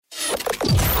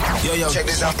Yo, check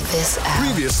this out.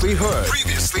 Previously heard.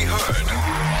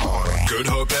 Good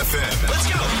Hope FM.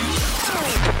 Let's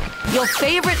go. Your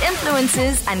favorite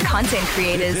influencers and content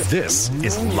creators. This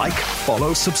is Like,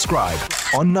 Follow, Subscribe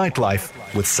on Nightlife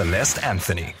with Celeste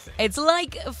Anthony. It's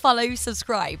like, follow,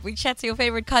 subscribe. We chat to your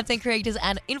favorite content creators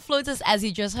and influencers, as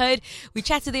you just heard. We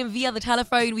chat to them via the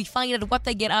telephone. We find out what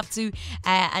they get up to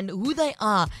and who they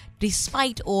are,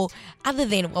 despite or other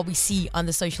than what we see on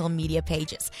the social media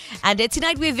pages. And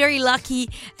tonight we're very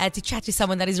lucky to chat to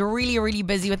someone that is really, really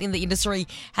busy within the industry,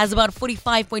 has about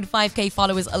 45.5k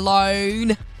followers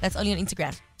alone. That's only on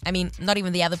Instagram. I mean, not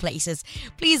even the other places.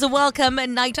 Please welcome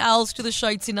Night Owls to the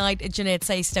show tonight, Junette,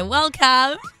 Syster.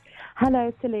 Welcome.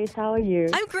 Hello, Celeste. How are you?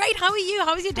 I'm great. How are you?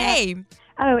 How was your day?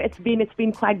 Oh, it's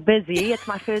been quite busy. It's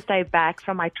my first day back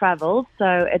from my travels,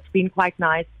 so it's been quite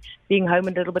nice being home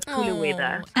in a little bit cooler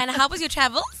weather. And how was your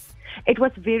travels? It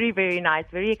was very, very nice,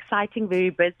 very exciting,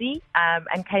 very busy,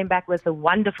 and came back with a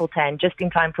wonderful tan just in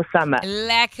time for summer.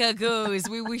 Lekker goose.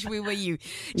 We wish we were you.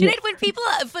 Junette, when people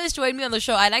first join me on the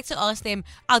show, I like to ask them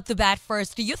out the bat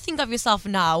first, do you think of yourself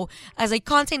now as a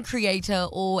content creator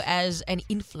or as an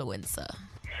influencer?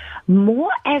 More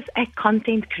as a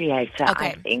content creator, Okay.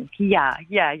 I think. Yeah.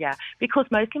 Because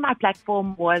mostly my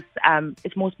platform was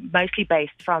mostly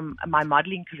based from my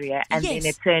modeling career, and Yes. then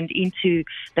it turned into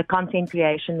the content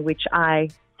creation, which I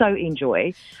so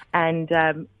enjoy. And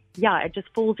it just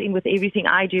falls in with everything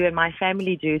I do and my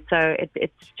family do. So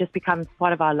it just becomes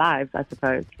part of our lives, I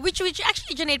suppose. Which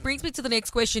actually, Junette, brings me to the next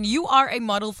question. You are a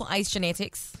model for Ice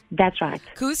Genetics. That's right.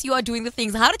 Koos, you are doing the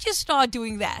things. How did you start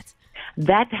doing that?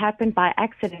 That happened by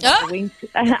accident. Ah!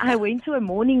 I went to a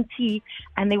morning tea,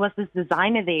 and there was this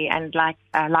designer there, and like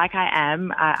I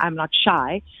am, I'm not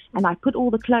shy, and I put all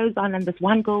the clothes on, and this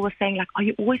one girl was saying, like, "Are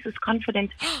you always this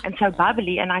confident and so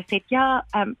bubbly?" And I said, "Yeah,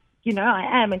 I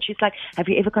am." And she's like, "Have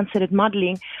you ever considered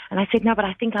modeling?" And I said, "No, but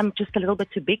I think I'm just a little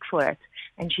bit too big for it."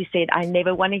 And she said, "I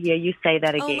never want to hear you say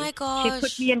that again." Oh my gosh. She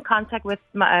put me in contact with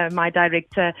my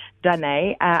director,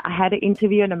 Junette. I had an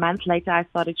interview, and a month later I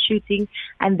started shooting.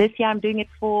 And this year I'm doing it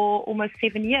for almost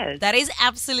 7 years. That is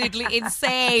absolutely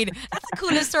insane. That's the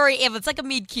coolest story ever. It's like a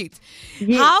meet cute.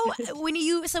 Yes. When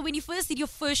you first did your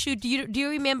first shoot, do you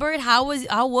remember it? How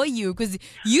were you? Because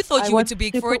you thought I you were was too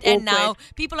big super for it, and now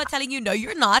awkward. people are telling you no,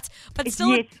 you're not. But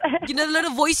still, Yes. the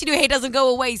little voice in your head doesn't go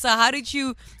away. So how did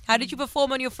you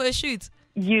perform on your first shoot?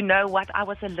 You know what? I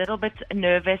was a little bit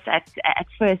nervous at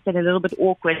first and a little bit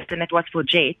awkward, and it was for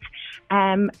Jet.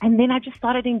 And then I just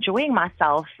started enjoying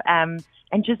myself and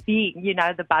just being,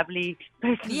 the bubbly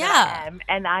person that I am.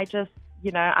 And I just,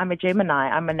 I'm a Gemini.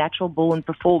 I'm a natural born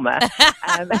performer.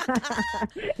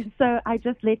 So I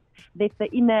just let the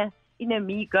inner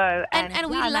me go, and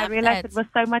we I love realized that. it was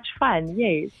so much fun.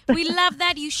 Yes. We love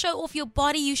that. You show off your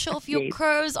body, you show off your Yes.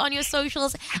 curves on your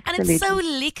socials. And it's so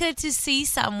liquor to see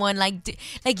someone like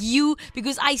you,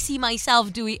 because I see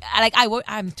myself doing,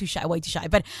 I'm too shy, way too shy,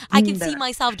 but I can see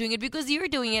myself doing it because you're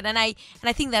doing it. And I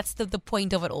think that's the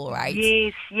point of it all, right?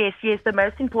 Yes. The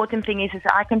most important thing is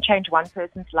I can change one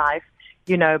person's life,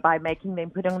 by making them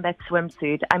put on that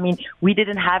swimsuit. I mean, we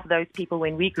didn't have those people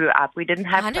when we grew up. We didn't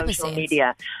have 100%. social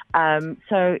media.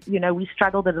 So, we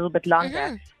struggled a little bit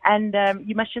longer. And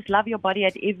you must just love your body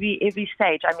at every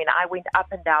stage. I mean, I went up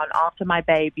and down after my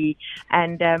baby,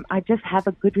 and I just have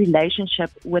a good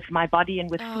relationship with my body and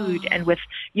with food and with,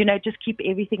 just keep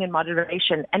everything in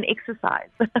moderation and exercise.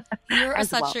 You're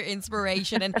such an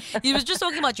inspiration. And you was just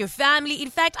talking about your family. In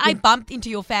fact, I bumped into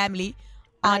your family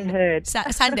on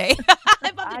Sunday.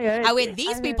 I went,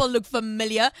 these people look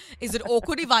familiar. Is it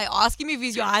awkward if I ask him if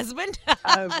he's your husband?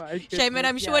 Oh my goodness, Shame, and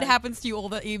I'm sure it happens to you all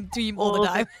the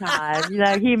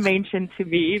time. He mentioned to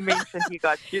me. He mentioned he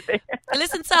got you there.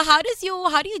 Listen, so how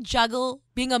do you juggle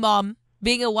being a mom,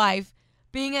 being a wife,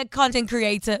 being a content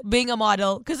creator, being a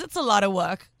model? Because it's a lot of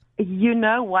work. You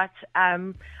know what?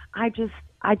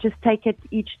 I just take it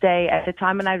each day at a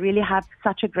time, and I really have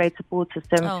such a great support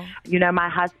system. Oh. My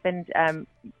husband,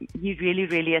 he really,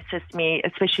 really assists me,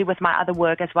 especially with my other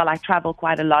work as well. I travel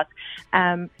quite a lot.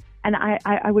 And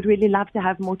I would really love to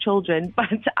have more children, but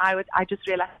I just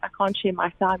realized I can't share my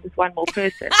time with one more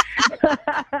person.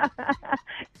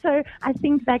 So I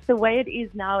think like the way it is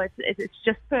now, it's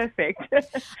just perfect.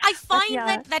 I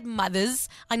find that mothers,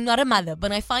 I'm not a mother,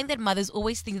 but I find that mothers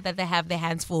always think that they have their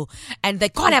hands full and they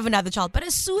can't have another child. But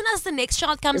as soon as the next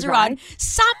child comes around,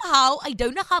 somehow, I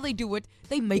don't know how they do it,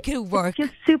 they make it work.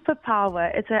 It's your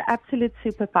superpower. It's an absolute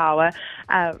superpower.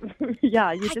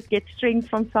 You just get strength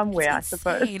from somewhere, I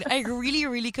suppose. I really,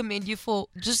 really commend you for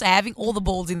just having all the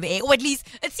balls in the air. Or at least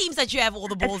it seems that you have all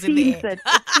the balls in the air. It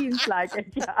seems like it,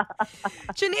 yeah.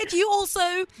 Junette, you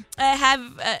also have,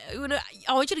 I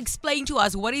want you to explain to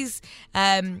us what is, you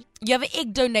have an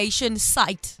egg donation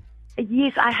site.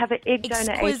 Yes, I have an egg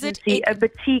donor agency, a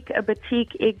boutique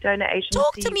egg donor agency.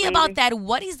 Talk to me about that.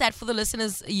 What is that for the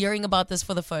listeners hearing about this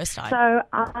for the first time? So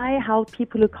I help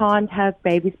people who can't have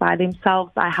babies by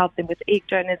themselves. I help them with egg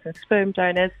donors and sperm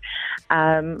donors.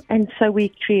 And so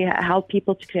we help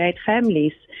people to create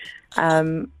families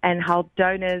and help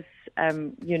donors.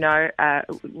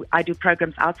 I do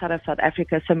programs outside of South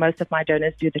Africa, so most of my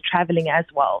donors do the traveling as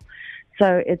well.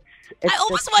 So it's I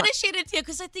almost want to share it here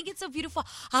because I think it's so beautiful.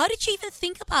 How did you even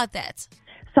think about that?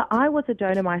 So I was a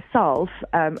donor myself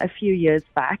a few years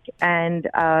back, and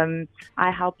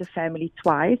I helped a family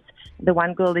twice. The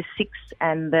one girl is 6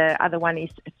 and the other one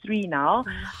is 3 now.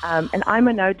 And I'm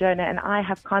a no donor and I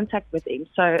have contact with him.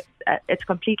 So it's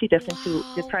completely different to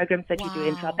the programs that you do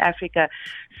in South Africa.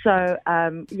 So,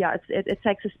 it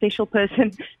takes a special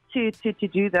person to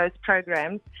do those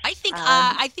programs. I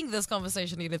think this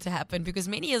conversation needed to happen because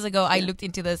many years ago I looked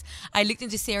into this. I looked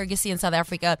into surrogacy in South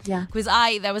Africa because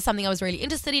that was something I was really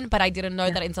interested in, but I didn't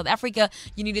know that in South Africa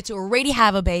you needed to already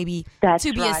have a baby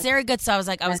to be a surrogate. So I was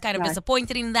like, I was kind of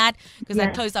disappointed in that because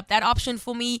that closed up that option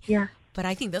for me. Yeah. But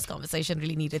I think this conversation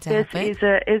really needed to happen.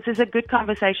 This is a good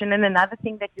conversation. And another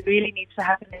thing that really needs to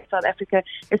happen in South Africa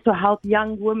is to help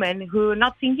young women who are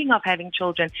not thinking of having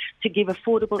children to give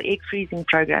affordable egg freezing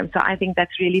programs. So I think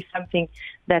that's really something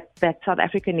that South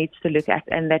Africa needs to look at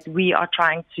and that we are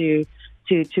trying to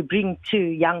bring to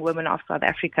young women of South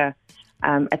Africa.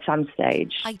 At some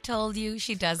stage. I told you,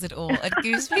 she does it all. It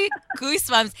gives me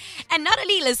goosebumps. And not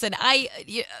only, listen,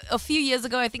 a few years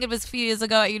ago,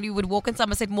 you would walk in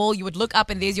Somerset Mall, you would look up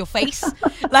and there's your face.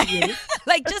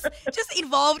 Just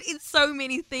involved in so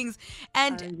many things.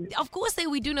 And of course,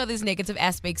 we do know there's negative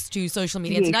aspects to social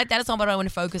media. And tonight, that is not what I want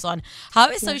to focus on. How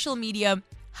has social media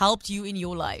helped you in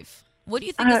your life? What do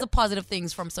you think is the positive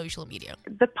things from social media?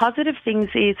 The positive things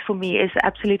for me is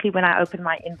absolutely when I open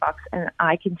my inbox and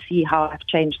I can see how I've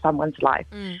changed someone's life.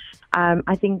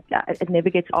 I think it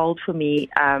never gets old for me.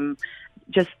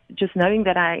 Just knowing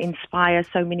that I inspire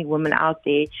so many women out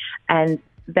there, and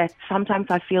that sometimes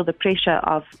I feel the pressure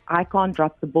of I can't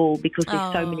drop the ball because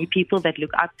there's so many people that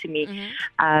look up to me.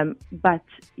 But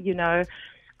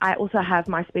I also have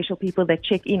my special people that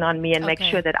check in on me and make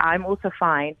sure that I'm also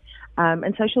fine.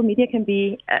 And social media can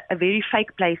be a very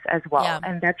fake place as well. Yeah.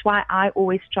 And that's why I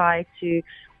always try to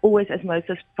as most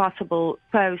as possible,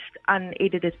 post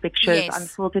unedited pictures,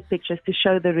 unfiltered pictures to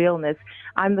show the realness.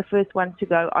 I'm the first one to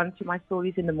go onto my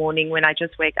stories in the morning when I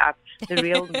just wake up, the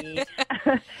real me.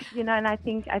 And I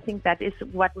think that is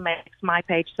what makes my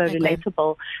page so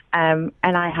relatable. And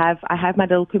I have my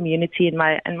little community and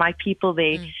my people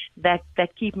there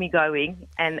that keep me going,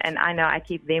 and I know I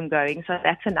keep them going. So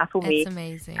that's enough for me. That's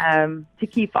amazing. To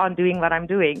keep on doing what I'm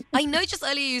doing. I know just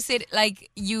earlier you said like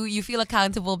you feel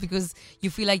accountable because you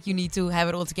feel like you need to have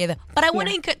it all together. But I want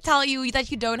to tell you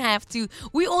that you don't have to.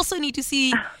 We also need to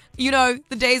see, the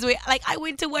days where like I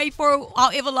went away for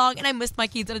however long and I missed my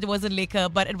kids and it wasn't liquor,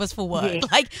 but it was for work.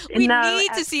 Yes. Like we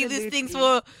need to see these things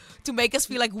to make us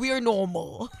feel like we're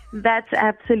normal. That's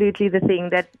absolutely the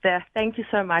thing. Thank you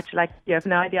so much. Like you have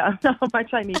no idea how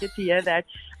much I needed to hear that.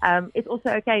 It's also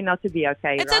okay not to be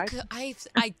okay, it's right? Okay.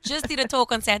 I just did a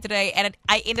talk on Saturday and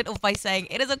I ended off by saying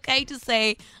it is okay to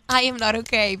say I am not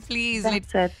okay. Please,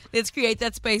 let's create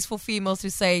that space for females to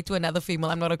say to another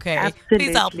female, I'm not okay. Absolutely.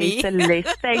 Please help me.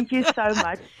 Celeste, thank you so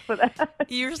much for that.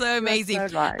 You're so amazing. You're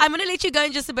so right. I'm going to let you go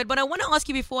in just a bit, but I want to ask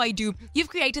you before I do, you've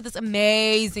created this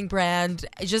amazing brand,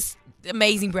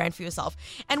 amazing brand for yourself.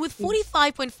 And with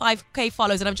 45.5k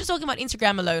followers, and I'm just talking about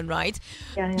Instagram alone, right?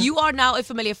 Yeah. You are now a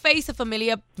familiar face, a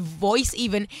familiar voice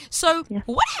even. So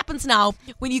what happens now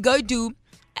when you go do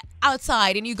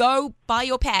outside and you go buy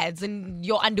your pads and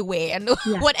your underwear and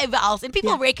whatever else and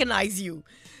people recognize you?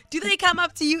 Do they come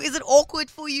up to you? Is it awkward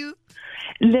for you?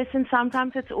 Listen,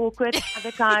 sometimes it's awkward.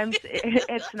 Other times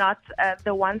it's not.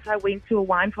 The once I went to a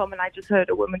wine farm and I just heard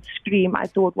a woman scream, I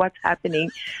thought, what's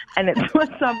happening? And it was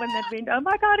someone that went, oh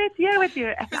my God, it's here with you.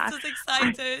 And I'm just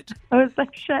excited. I was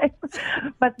like, shame.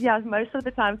 But most of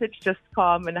the times it's just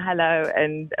calm and hello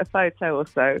and a photo or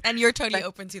so. And you're totally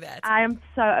open to that. I am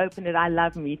so open to it. I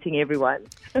love meeting everyone.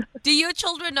 Do your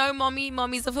children know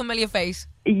mommy's a familiar face?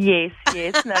 Yes,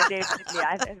 no,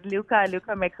 definitely.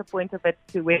 Luca makes a point of it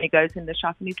to when he goes in the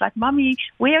shop and he's like, Mommy,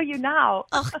 where are you now?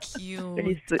 Oh, cute.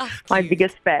 He's my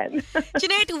biggest fan.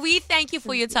 Junette, we thank you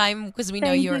for your time because we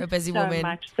know you're a busy woman.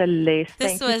 Thank you so much, Celeste.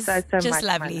 This was so just much,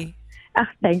 lovely.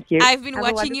 Thank you. I've been Have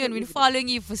a watching you and been wonderful following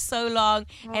you for so long.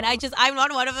 And I'm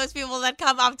not one of those people that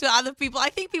come up to other people. I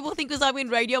think people think because I'm in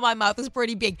radio, my mouth is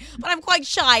pretty big. But I'm quite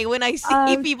shy when I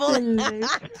see people.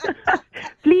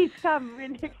 Please come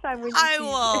next time. When I you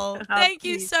will. Thank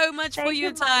you so much for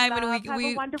your time. And we have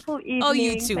a wonderful evening. Oh,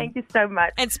 you too. Thank you so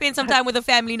much. And spend some time with the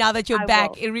family now that you're I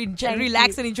back. will.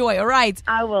 Relax and enjoy. All right.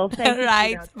 I will. Thank All you.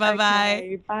 right. Junette. Bye-bye.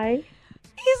 Okay, bye.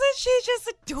 Isn't she just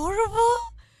adorable?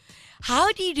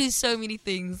 How do you do so many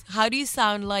things? How do you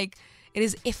sound like it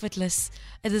is effortless?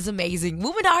 It is amazing.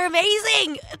 Women are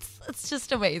amazing. It's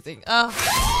just amazing. Oh.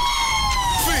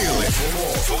 Feel it.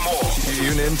 For more,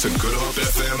 tune in to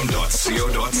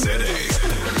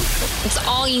goodhopefm.co.za. It's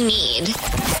all you need.